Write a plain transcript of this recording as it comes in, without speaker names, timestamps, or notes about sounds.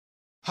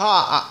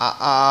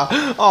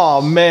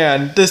Oh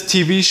man, this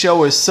TV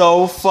show is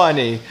so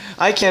funny.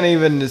 I can't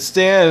even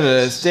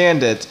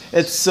stand it.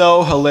 It's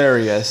so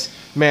hilarious.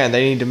 Man,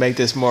 they need to make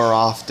this more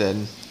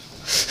often.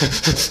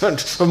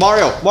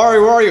 Mario,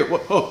 where are you?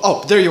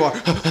 Oh, there you are.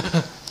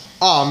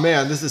 Oh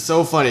man, this is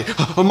so funny.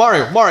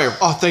 Mario.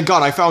 Oh, thank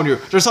God I found you.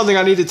 There's something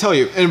I need to tell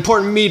you. An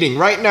important meeting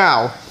right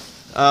now.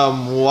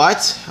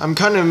 What? I'm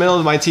kind of in the middle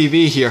of my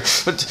TV here.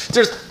 But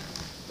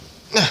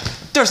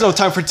there's no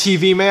time for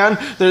TV, man.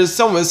 There's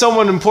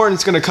someone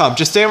important's gonna come.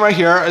 Just stand right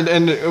here,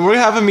 and we're gonna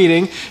have a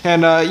meeting.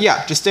 And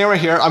yeah, just stand right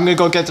here. I'm gonna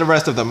go get the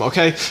rest of them.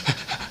 Okay?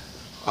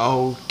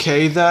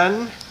 Okay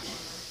then.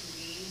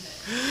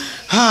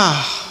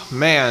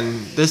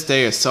 Man, this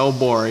day is so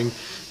boring.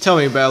 Tell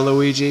me about it,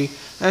 Luigi.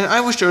 And I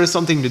wish there was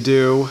something to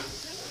do.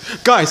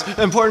 Guys,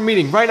 important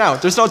meeting right now.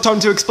 There's no time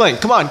to explain.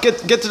 Come on, get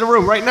to the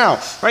room right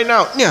now. Right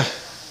now. Yeah.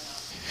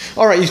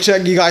 All right, you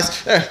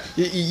guys.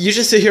 You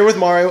just sit here with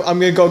Mario. I'm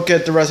gonna go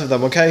get the rest of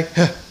them. Okay?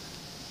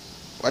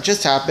 What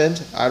just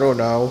happened? I don't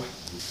know.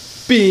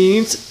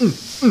 Beans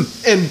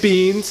and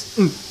beans,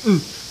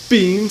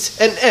 beans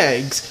and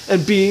eggs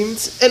and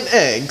beans and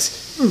eggs.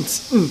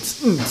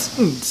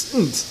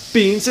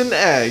 Beans and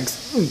eggs.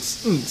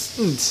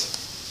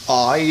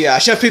 Aw, yeah,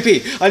 Chef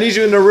PP, I need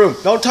you in the room.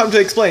 No time to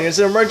explain. It's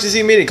an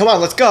emergency meeting. Come on,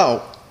 let's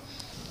go.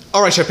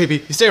 All right, Chef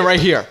PP, you stay right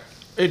here.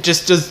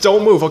 Just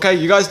don't move, okay?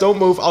 You guys don't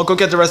move. I'll go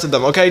get the rest of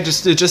them, okay?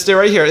 Just stay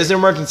right here. It's an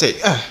emergency.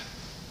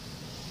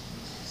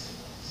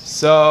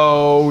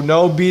 So,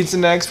 no beans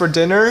and eggs for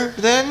dinner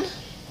then?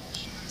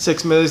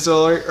 6 minutes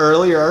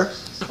earlier.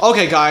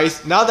 Okay,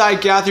 guys, now that I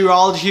gathered you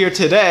all here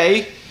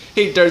today,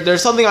 hey,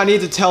 there's something I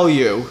need to tell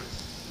you.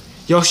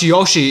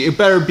 Yoshi, it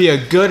better be a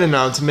good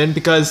announcement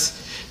because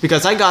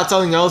I got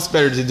something else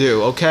better to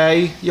do,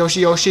 okay?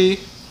 Yoshi?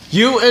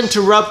 You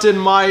interrupted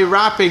my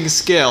rapping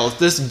skills.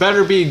 This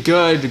better be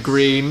good,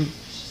 Green.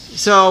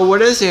 So,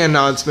 what is the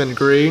announcement,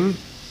 Green?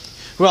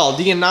 Well,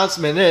 the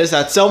announcement is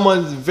that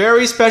someone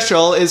very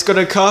special is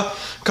gonna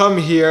come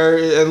here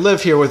and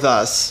live here with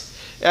us.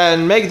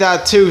 And make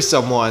that two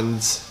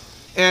someones.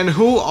 And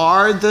who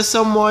are the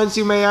someones,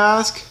 you may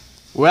ask?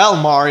 Well,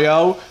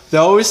 Mario,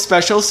 those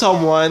special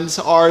someones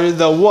are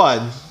the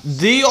one,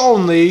 the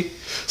only,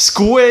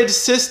 Squid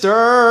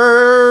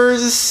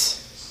Sisters!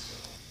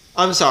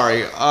 I'm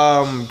sorry,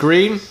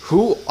 Green,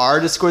 who are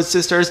the Squid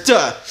Sisters?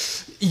 Duh!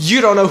 You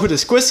don't know who the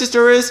Squid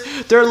Sister is?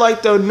 They're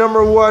like the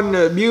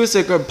 #1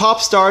 music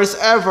pop stars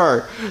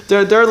ever.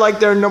 They're like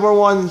their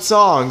 #1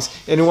 songs.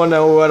 Anyone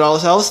know what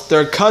else?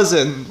 They're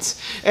cousins.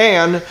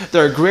 And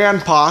their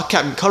grandpa,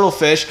 Captain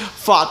Cuttlefish,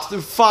 fought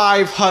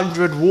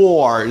 500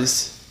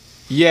 wars.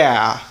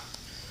 Yeah.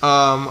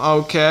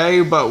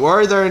 Okay, but what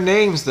are their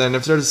names then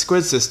if they're the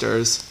Squid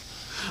Sisters?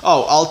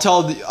 Oh,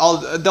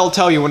 they'll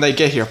tell you when they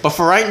get here. But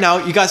for right now,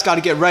 you guys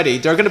gotta get ready.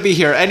 They're gonna be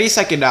here any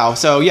second now.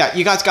 So yeah,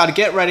 you guys gotta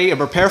get ready and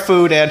prepare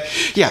food and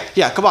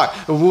yeah, come on.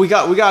 We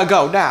gotta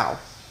go now.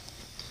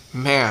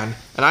 Man,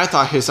 and I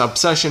thought his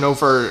obsession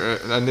over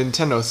a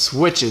Nintendo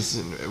Switch is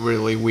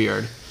really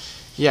weird.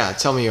 Yeah,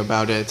 tell me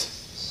about it.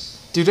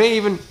 Do they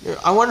even...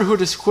 I wonder who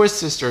the Squid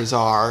Sisters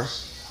are.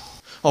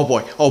 Oh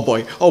boy.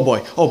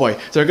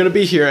 They're gonna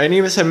be here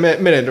any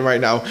minute right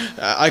now.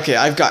 Okay,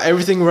 I've got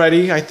everything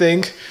ready, I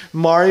think.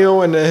 Mario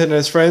and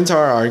his friends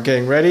are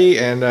getting ready,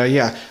 and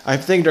yeah, I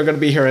think they're gonna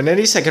be here in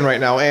any second right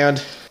now,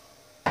 and...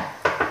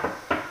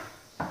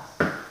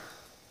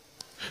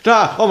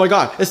 Oh my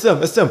god, it's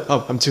them.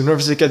 Oh, I'm too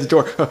nervous to get the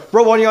door.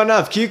 Robot,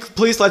 can you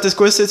please let the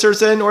Squid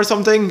Sisters in or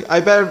something?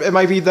 I bet it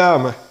might be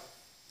them.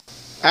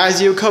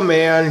 As you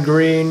command,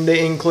 Green the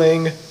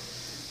Inkling.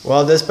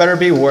 Well, this better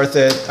be worth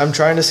it. I'm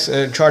trying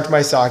to charge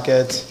my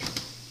socket.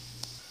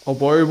 Oh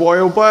boy.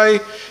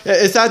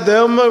 Is that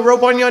them,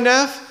 Robot?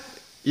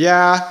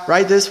 Yeah,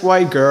 right this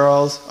way,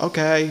 girls.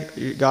 Okay,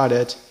 you got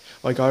it.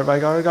 I got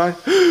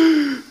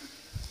it.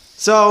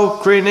 So,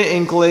 Green and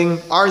Inkling,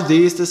 are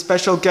these the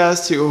special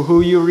guests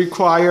who you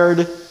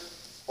required?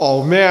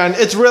 Oh man,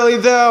 it's really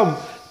them!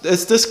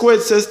 It's the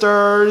Squid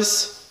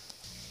Sisters!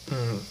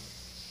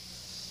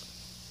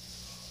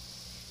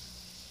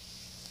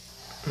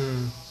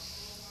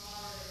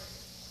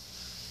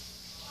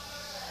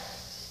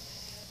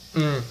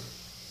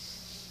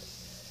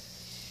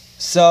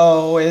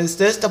 So, is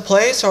this the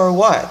place or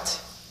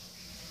what?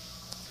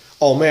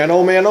 Oh man,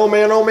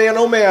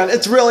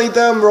 it's really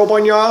them,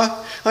 Robonya.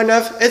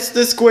 It's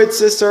the Squid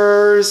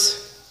Sisters.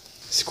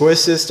 Squid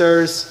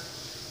Sisters.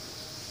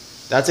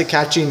 That's a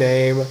catchy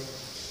name.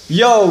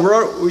 Yo,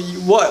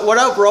 what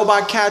up,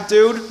 Robot Cat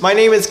Dude? My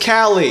name is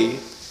Callie.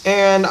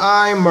 And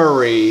I'm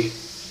Murray.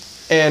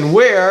 And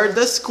we're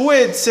the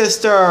Squid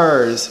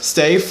Sisters.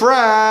 Stay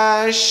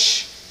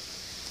fresh.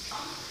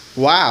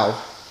 Wow.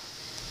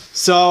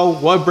 So,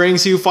 what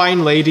brings you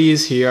fine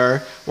ladies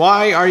here?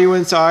 Why are you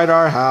inside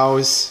our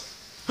house?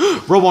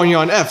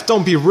 Robonyan F,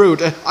 don't be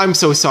rude. I'm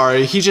so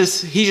sorry. He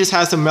just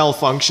has a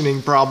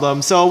malfunctioning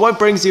problem. So, what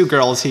brings you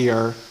girls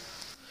here?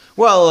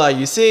 Well,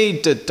 you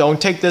see, don't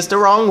take this the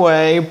wrong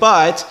way,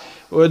 but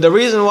the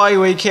reason why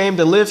we came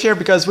to live here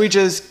because we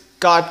just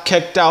got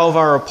kicked out of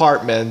our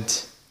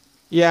apartment.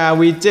 Yeah,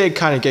 we did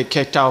kind of get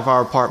kicked out of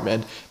our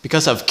apartment.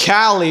 Because of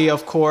Callie,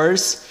 of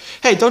course.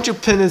 Hey, don't you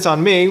pin this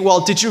on me.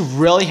 Well, did you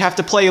really have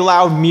to play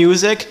loud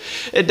music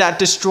that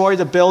destroyed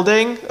the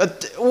building?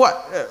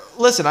 What?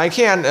 Listen, I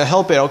can't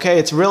help it, okay?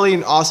 It's really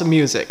an awesome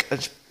music.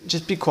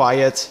 Just be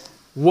quiet.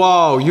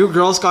 Whoa, you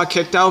girls got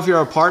kicked out of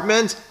your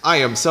apartment? I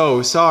am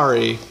so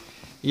sorry.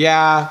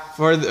 Yeah,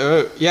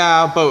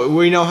 but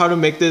we know how to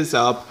make this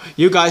up.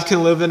 You guys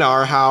can live in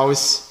our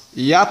house.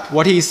 Yep,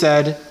 what he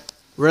said.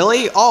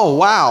 Really? Oh,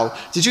 wow.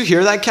 Did you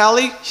hear that,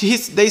 Callie?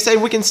 They say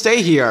we can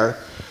stay here.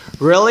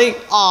 Really?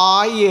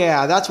 Aw,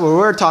 yeah, that's what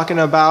we're talking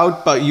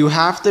about, but you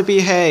have to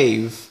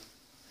behave.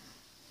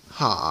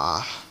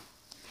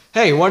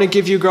 Hey, want to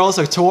give you girls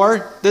a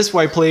tour? This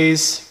way,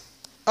 please.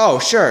 Oh,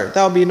 sure,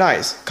 that would be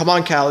nice. Come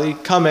on, Callie,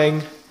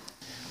 coming.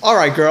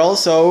 Alright,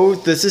 girls, so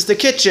this is the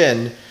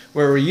kitchen,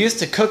 where we used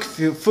to cook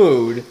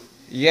food.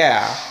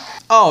 Yeah.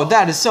 Oh,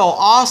 that is so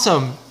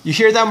awesome. You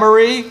hear that,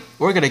 Marie?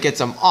 We're gonna get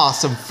some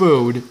awesome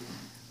food.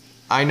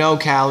 I know,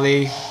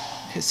 Callie.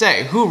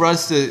 Say, who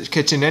runs the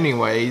kitchen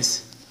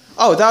anyways?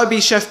 Oh, that would be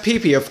Chef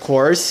Pee-Pee, of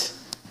course.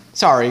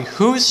 Sorry,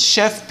 who's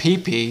Chef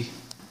Pee-Pee?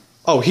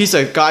 Oh, he's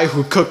a guy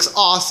who cooks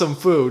awesome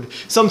food.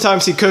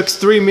 Sometimes he cooks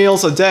 3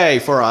 meals a day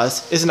for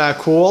us. Isn't that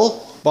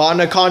cool? But on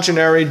the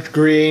contrary,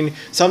 Green,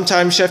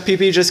 sometimes Chef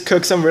Pee-Pee just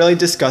cooks some really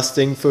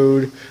disgusting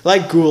food.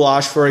 Like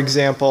goulash, for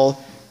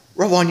example.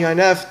 Ravanya and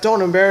F,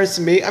 don't embarrass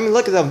me. I mean,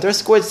 look at them. They're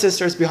squid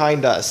sisters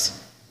behind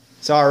us.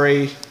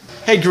 Sorry.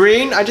 Hey,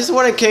 Green, I just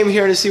came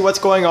here to see what's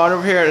going on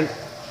over here.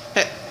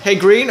 Hey,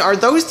 Green, are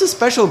those the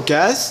special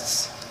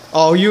guests?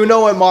 Oh, you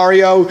know it,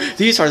 Mario.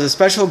 These are the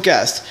special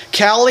guests,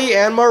 Callie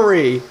and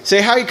Marie.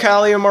 Say hi,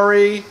 Callie and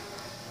Marie.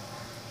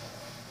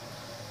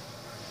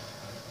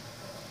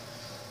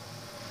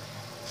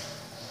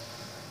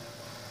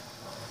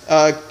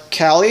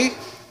 Callie?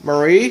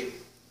 Marie?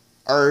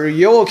 Are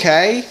you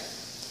okay?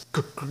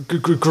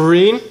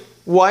 Green?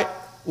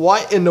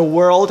 What in the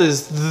world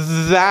is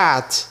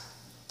that?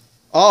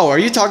 Oh, are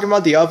you talking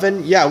about the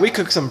oven? Yeah, we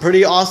cooked some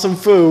pretty awesome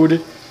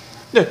food.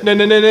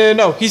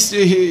 No.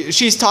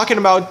 She's talking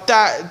about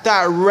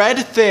that red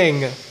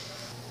thing.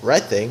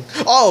 Red thing?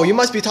 Oh, you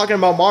must be talking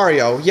about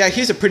Mario. Yeah,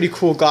 he's a pretty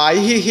cool guy.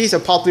 He's a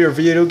popular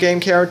video game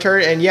character,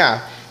 and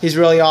yeah, he's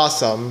really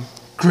awesome.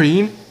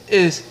 Green?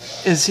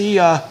 Is he,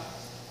 what?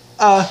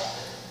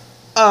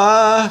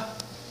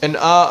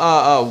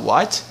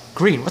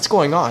 Green, what's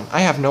going on? I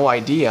have no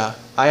idea.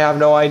 I have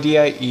no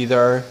idea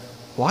either.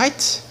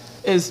 What?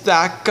 Is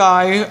that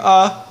guy,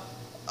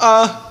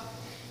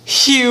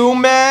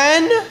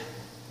 human?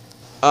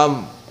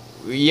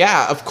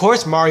 Yeah, of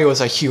course Mario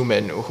is a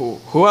human.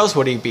 Who else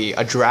would he be?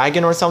 A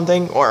dragon or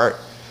something? Or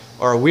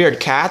a weird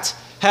cat?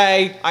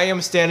 Hey, I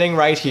am standing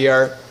right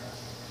here.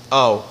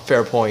 Oh,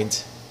 fair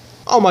point.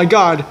 Oh my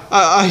god,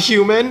 a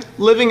human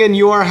living in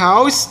your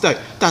house?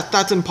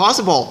 That's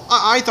impossible.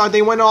 I thought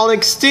they went all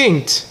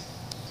extinct.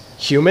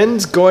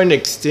 Humans going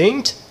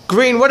extinct?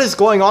 Green, what is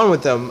going on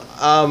with them?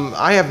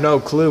 I have no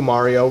clue,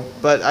 Mario,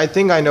 but I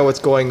think I know what's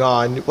going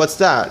on. What's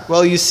that?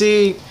 Well, you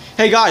see...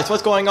 Hey guys,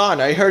 what's going on?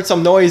 I heard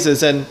some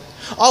noises and...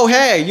 Oh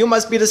hey, you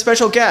must be the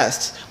special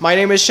guest. My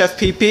name is Chef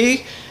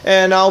PP,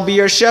 and I'll be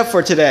your chef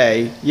for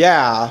today.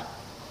 Yeah.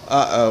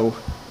 Uh-oh.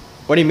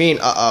 What do you mean,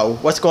 uh-oh?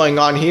 What's going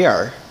on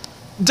here?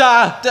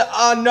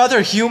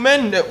 Another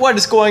human? What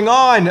is going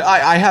on?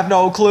 I have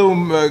no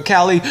clue,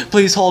 Callie.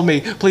 Please hold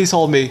me. Please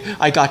hold me.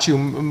 I got you,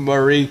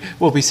 Marie.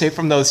 We'll be safe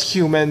from those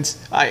humans.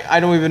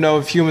 I don't even know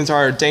if humans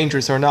are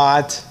dangerous or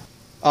not.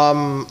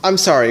 I'm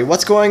sorry.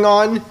 What's going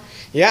on?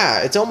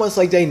 Yeah, it's almost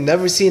like they've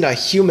never seen a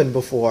human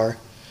before.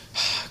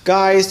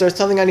 Guys, there's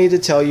something I need to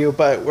tell you,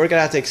 but we're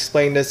gonna have to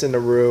explain this in the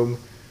room.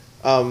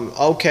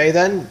 Okay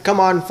then. Come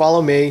on,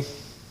 follow me.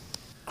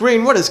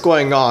 Green, what is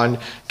going on?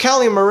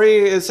 Callie and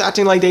Marie is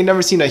acting like they've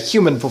never seen a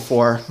human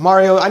before.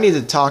 Mario, I need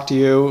to talk to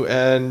you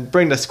and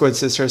bring the Squid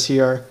Sisters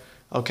here.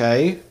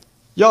 Okay.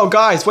 Yo,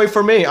 guys, wait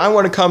for me. I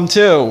want to come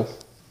too.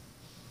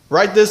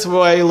 Right this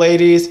way,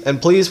 ladies, and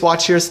please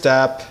watch your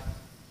step.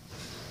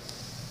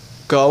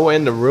 Go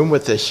in the room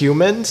with the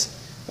humans?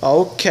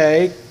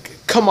 Okay.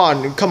 Come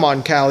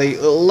on, Callie.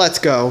 Let's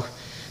go.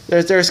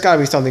 There's gotta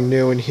be something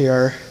new in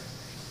here.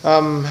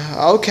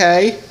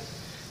 Okay.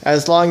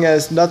 As long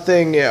as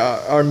nothing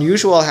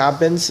unusual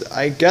happens,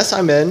 I guess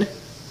I'm in.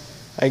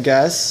 I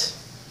guess.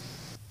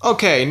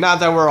 Okay, now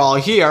that we're all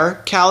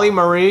here, Callie,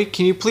 Marie,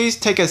 can you please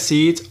take a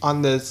seat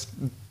on this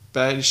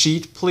bed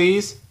sheet,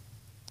 please?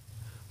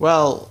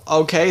 Well,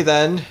 okay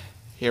then.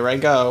 Here I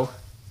go.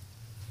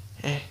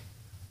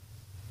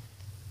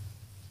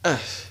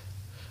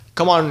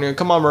 Come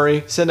on,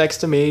 Marie. Sit next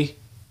to me.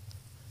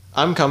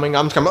 I'm coming.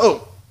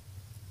 Oh!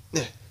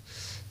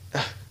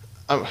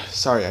 I'm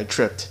sorry, I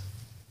tripped.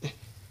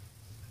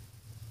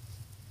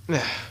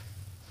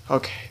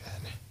 Okay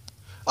then.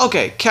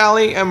 Okay,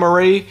 Callie and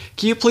Marie,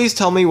 can you please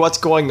tell me what's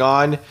going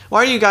on?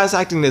 Why are you guys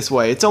acting this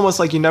way? It's almost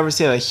like you've never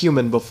seen a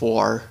human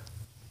before.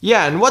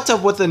 Yeah, and what's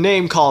up with the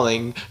name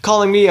calling?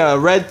 Calling me a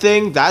red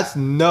thing? That's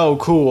no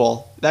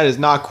cool. That is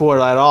not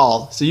cool at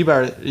all. So you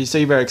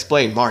better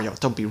explain, Mario.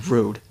 Don't be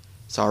rude.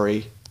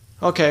 Sorry.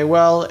 Okay,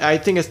 well, I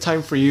think it's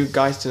time for you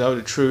guys to know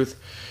the truth.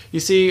 You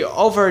see,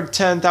 over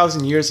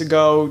 10,000 years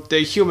ago, the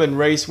human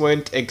race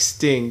went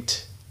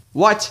extinct.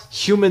 What?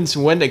 Humans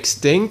went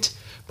extinct?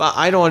 But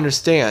I don't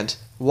understand.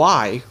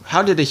 Why?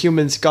 How did the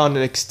humans gone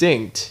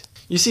extinct?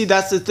 You see,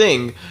 that's the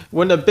thing.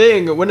 When a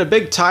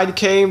big tide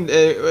came,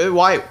 it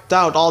wiped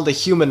out all the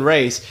human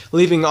race,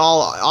 leaving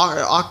all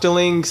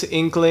octolings,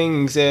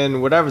 inklings,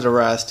 and whatever the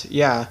rest.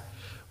 Yeah.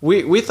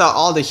 We thought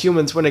all the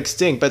humans went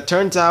extinct, but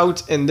turns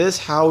out in this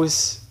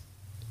house,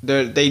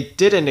 they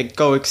didn't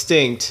go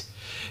extinct.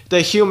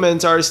 The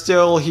humans are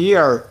still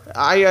here.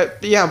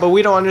 Yeah, but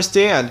we don't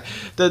understand.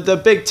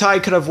 The big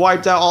tide could have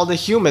wiped out all the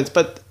humans,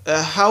 but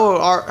how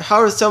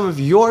are some of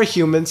your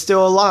humans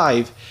still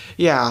alive?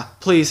 Yeah,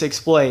 please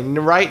explain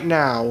right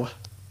now.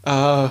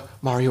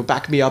 Mario,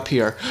 back me up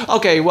here.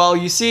 Okay, well,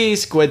 you see,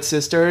 Squid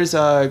Sisters,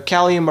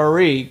 Callie and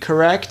Marie,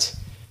 correct?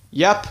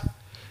 Yep.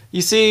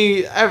 You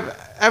see,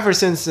 ever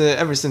since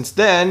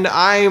then,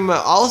 I'm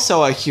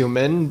also a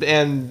human,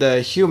 and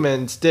the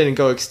humans didn't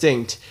go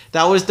extinct.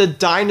 That was the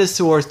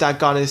dinosaurs that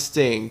got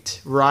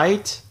extinct,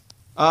 right?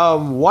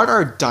 What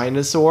are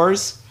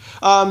dinosaurs?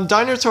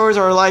 Dinosaurs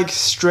are like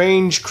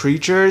strange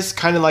creatures,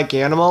 kind of like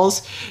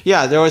animals.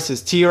 Yeah, there was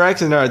this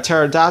T-Rex and a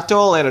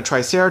pterodactyl and a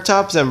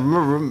triceratops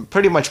and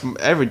pretty much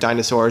every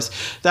dinosaurs.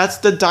 That's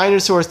the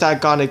dinosaurs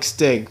that got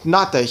extinct,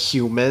 not the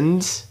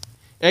humans.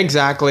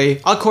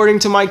 Exactly. According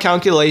to my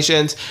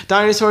calculations,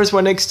 dinosaurs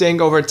went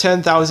extinct over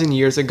 10,000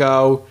 years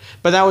ago.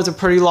 But that was a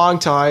pretty long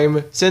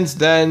time. Since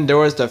then, there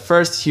was the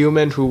first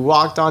human who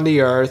walked on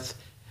the earth.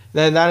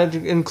 Then that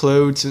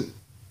includes...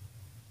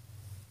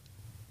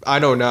 I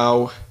don't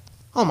know.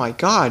 Oh my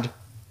god.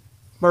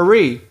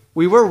 Marie,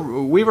 we were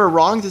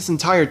wrong this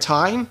entire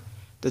time?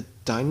 The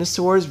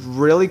dinosaurs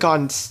really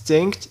got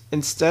extinct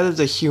instead of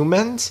the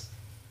humans?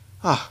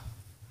 For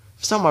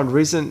some odd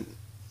reason,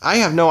 I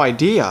have no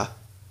idea.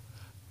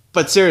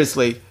 But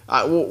seriously,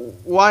 how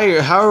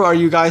are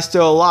you guys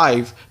still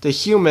alive? The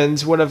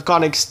humans would have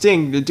gone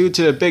extinct due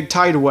to the big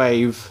tide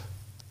wave.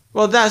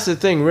 Well, that's the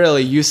thing,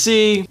 really. You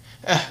see...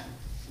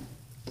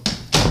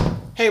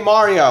 Hey,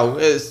 Mario,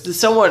 is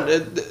someone...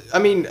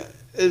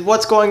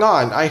 what's going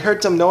on? I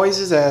heard some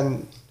noises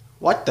and...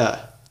 What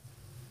the...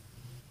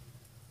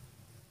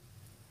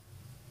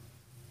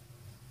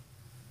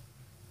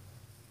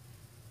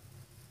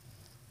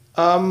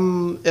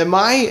 Am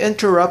I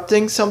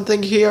interrupting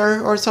something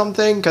here or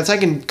something? Because I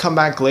can come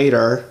back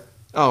later.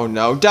 Oh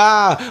no,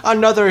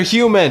 another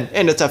human,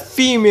 and it's a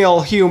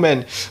female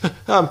human.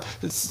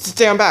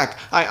 Stand back.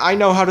 I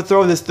know how to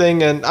throw this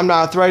thing, and I'm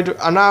not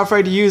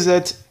afraid to use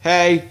it.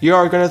 Hey,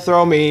 you're gonna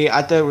throw me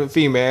at the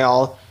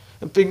female.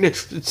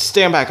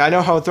 Stand back. I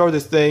know how to throw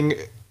this thing.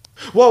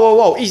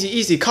 Whoa,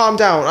 easy, calm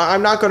down.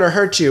 I'm not gonna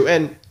hurt you.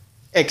 And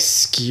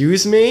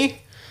excuse me?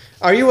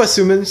 Are you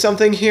assuming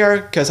something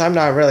here? Because I'm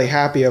not really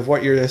happy of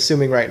what you're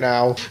assuming right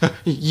now.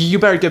 You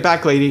better get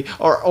back, lady,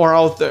 or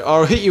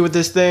I'll hit you with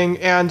this thing.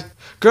 And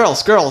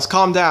girls,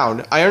 calm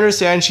down. I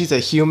understand she's a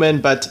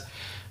human, but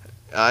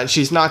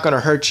she's not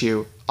gonna hurt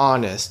you.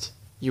 Honest.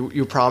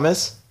 You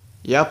promise?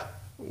 Yep.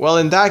 Well,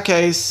 in that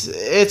case,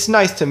 it's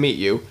nice to meet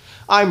you.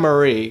 I'm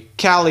Marie,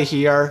 Callie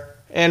here,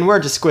 and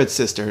we're the Squid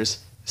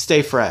Sisters.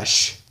 Stay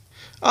fresh.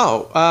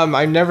 Oh,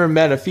 I've never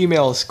met a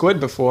female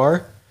squid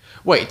before.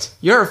 Wait,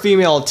 you're a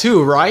female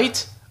too,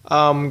 right?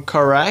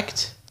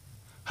 Correct?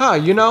 Huh,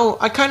 you know,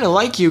 I kinda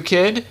like you,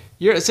 kid.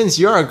 Since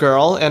you're a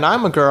girl, and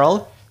I'm a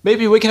girl,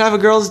 maybe we can have a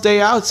girl's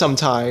day out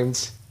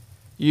sometimes.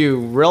 You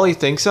really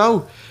think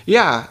so?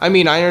 Yeah, I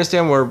mean, I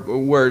understand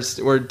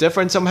we're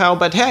different somehow,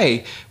 but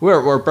hey,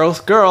 we're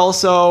both girls,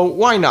 so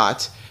why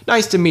not?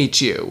 Nice to meet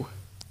you.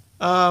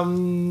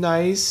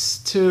 Nice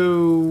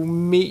to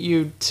meet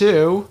you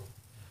too.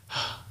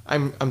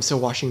 I'm still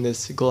washing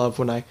this glove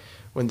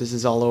when this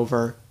is all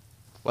over.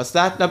 What's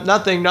that?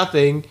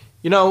 Nothing.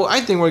 You know,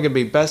 I think we're gonna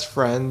be best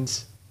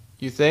friends.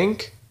 You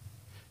think?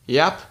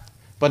 Yep.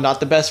 But not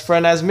the best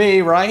friend as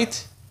me,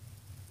 right?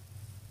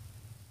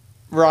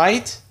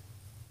 Right?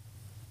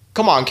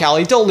 Come on,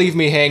 Callie, don't leave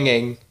me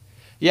hanging.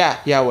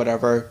 Yeah,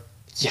 whatever.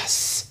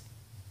 Yes.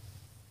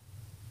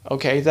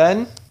 Okay,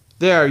 then.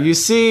 There, you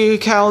see,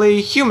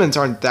 Callie, humans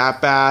aren't that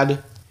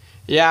bad.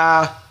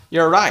 Yeah,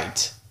 you're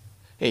right.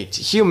 Hey,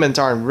 humans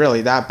aren't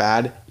really that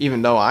bad,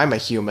 even though I'm a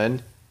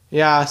human.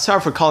 Yeah,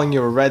 sorry for calling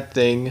you a red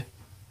thing.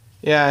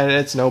 Yeah,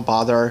 it's no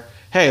bother.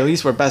 Hey, at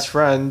least we're best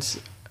friends.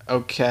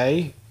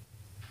 Okay.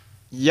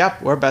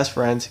 Yep, we're best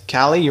friends.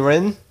 Callie, you're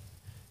in?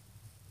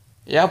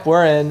 Yep,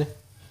 we're in.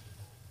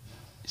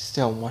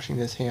 Still washing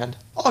this hand.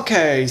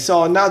 Okay,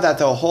 so now that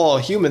the whole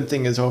human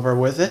thing is over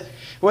with,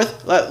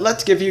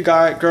 let's give you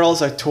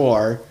girls a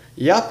tour.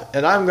 Yep,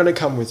 and I'm gonna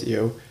come with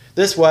you.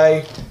 This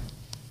way.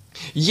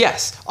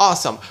 Yes,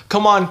 awesome.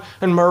 Come on,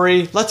 and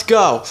Marie, let's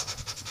go.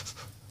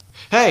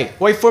 Hey,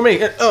 wait for me.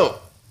 Oh,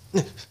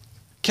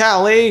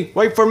 Callie,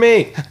 wait for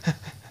me.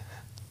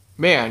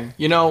 Man,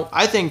 you know,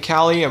 I think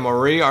Callie and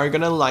Marie are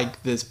gonna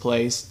like this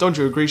place. Don't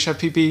you agree, Chef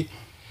PP?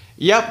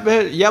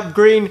 Yep,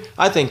 Green.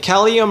 I think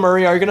Callie and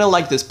Marie are gonna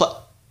like this place.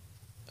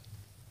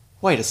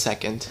 Wait a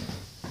second.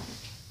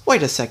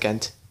 Wait a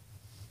second.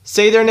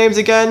 Say their names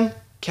again.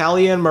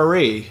 Callie and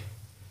Marie.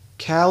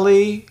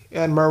 Callie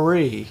and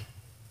Marie.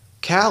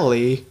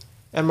 Callie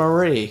and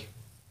Marie.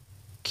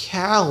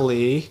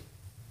 Callie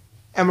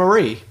and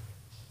Marie.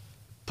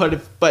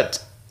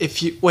 But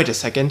if you wait a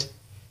second.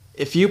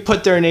 If you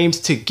put their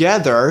names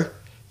together,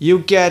 you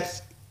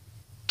get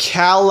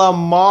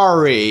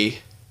calamari.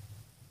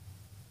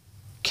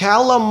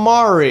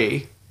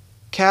 Calamari.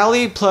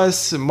 Callie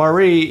plus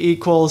Marie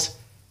equals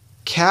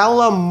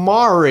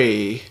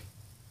calamari.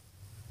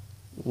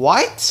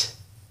 What?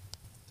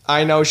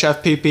 I know,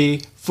 Chef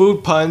Pee-Pee.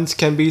 Food puns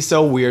can be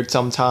so weird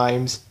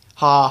sometimes.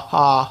 Ha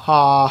ha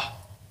ha.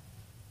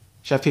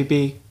 Chef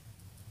Pee-Pee?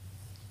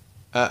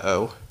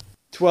 Uh-oh.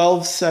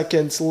 12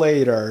 seconds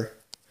later.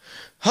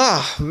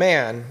 Ah,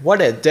 man, what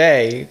a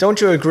day.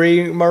 Don't you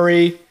agree,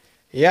 Marie?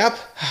 Yep.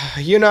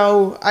 You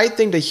know, I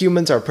think the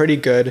humans are pretty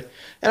good,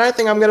 and I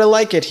think I'm gonna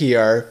like it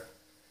here.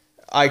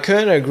 I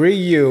couldn't agree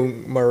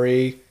you,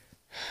 Marie.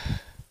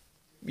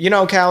 You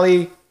know,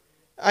 Callie,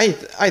 I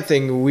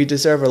think we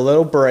deserve a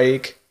little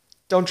break.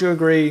 Don't you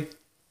agree?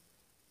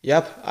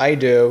 Yep, I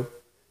do.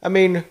 I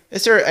mean,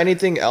 is there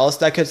anything else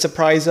that could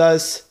surprise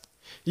us?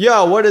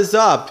 Yo, what is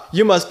up?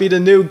 You must be the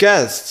new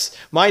guests.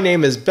 My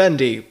name is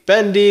Bendy,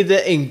 Bendy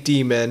the Ink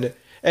Demon.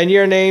 And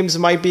your names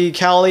might be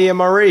Callie and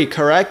Marie,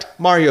 correct?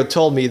 Mario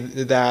told me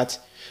that.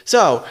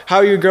 So, how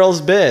you girls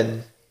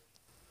been?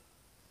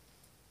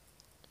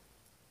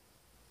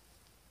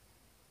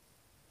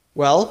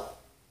 Well,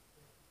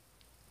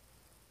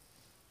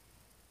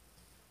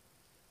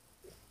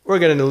 we're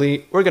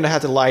gonna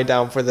have to lie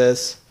down for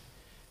this.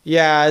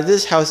 Yeah,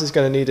 this house is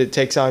gonna need to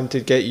take time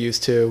to get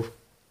used to.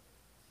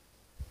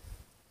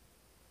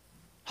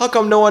 How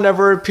come no one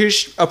ever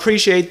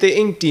appreciate the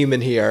Ink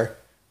Demon here?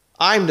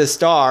 I'm the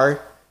star,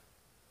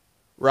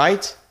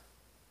 right?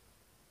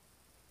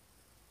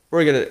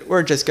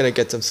 We're just gonna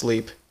get some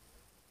sleep.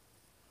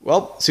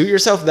 Well, suit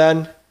yourself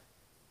then.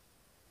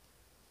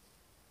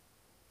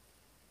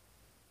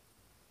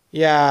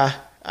 Yeah,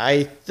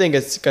 I think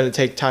it's gonna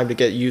take time to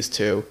get used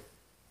to.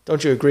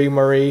 Don't you agree,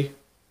 Marie?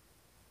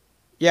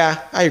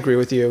 Yeah, I agree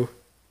with you.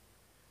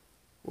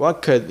 How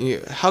could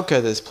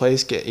this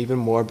place get even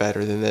more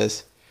better than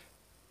this?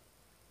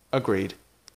 Agreed.